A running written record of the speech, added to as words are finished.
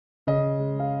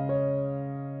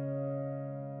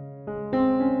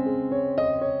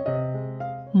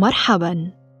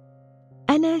مرحباً،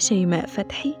 أنا شيماء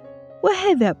فتحى،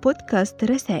 وهذا بودكاست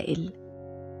رسائل.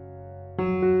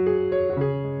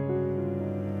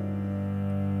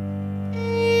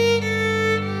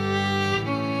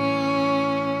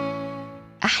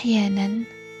 أحياناً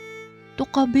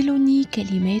تقابلني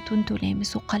كلمات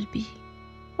تلامس قلبي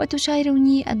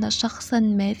وتشعرني أن شخصاً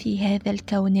ما في هذا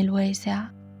الكون الواسع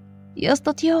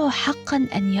يستطيع حقاً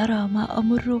أن يرى ما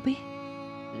أمر به،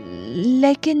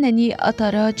 لكنني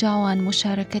أتراجع عن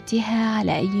مشاركتها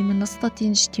على أي منصة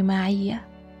اجتماعية.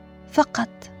 فقط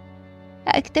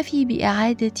أكتفي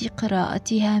بإعادة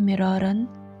قراءتها مراراً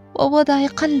ووضع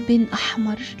قلب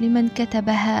أحمر لمن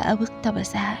كتبها أو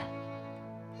اقتبسها.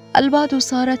 البعض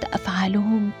صارت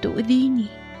أفعالهم تؤذيني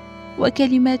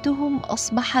وكلماتهم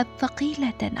أصبحت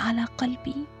ثقيلة على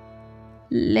قلبي،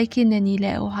 لكنني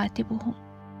لا أعاتبهم،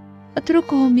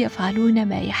 أتركهم يفعلون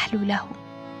ما يحلو لهم،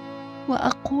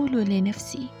 وأقول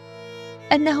لنفسي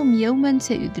أنهم يوما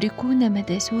سيدركون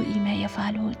مدى سوء ما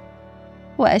يفعلون،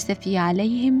 وأسفي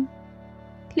عليهم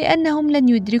لأنهم لن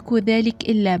يدركوا ذلك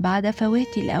إلا بعد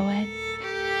فوات الأوان.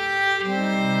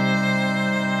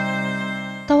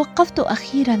 توقفت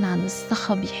أخيرا عن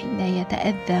الصخب حين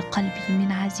يتأذى قلبي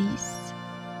من عزيز،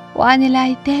 وعن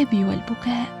العتاب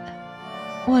والبكاء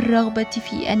والرغبة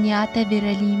في أن يعتذر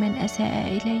لي من أساء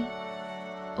إلي،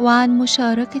 وعن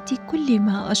مشاركة كل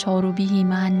ما أشعر به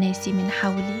مع الناس من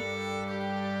حولي،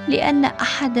 لأن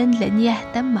أحدا لن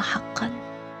يهتم حقا،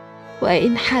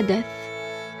 وإن حدث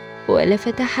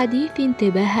ولفت حديث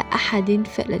انتباه أحد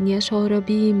فلن يشعر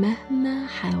به مهما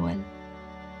حاول،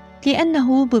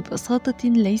 لأنه ببساطة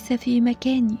ليس في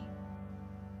مكاني،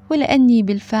 ولأني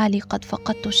بالفعل قد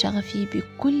فقدت شغفي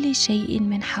بكل شيء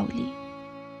من حولي،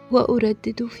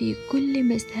 وأردد في كل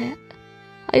مساء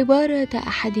عبارة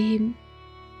أحدهم: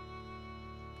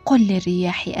 قل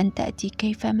للرياح أن تأتي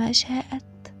كيفما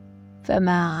شاءت،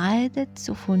 فما عادت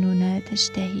سفننا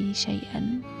تشتهي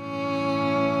شيئا.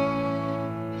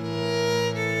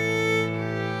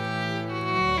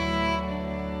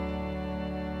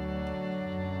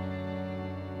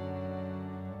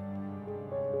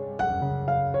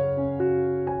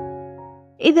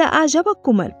 إذا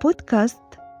أعجبكم البودكاست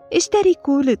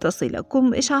اشتركوا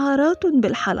لتصلكم إشعارات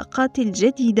بالحلقات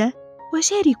الجديدة،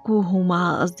 وشاركوه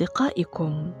مع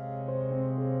أصدقائكم.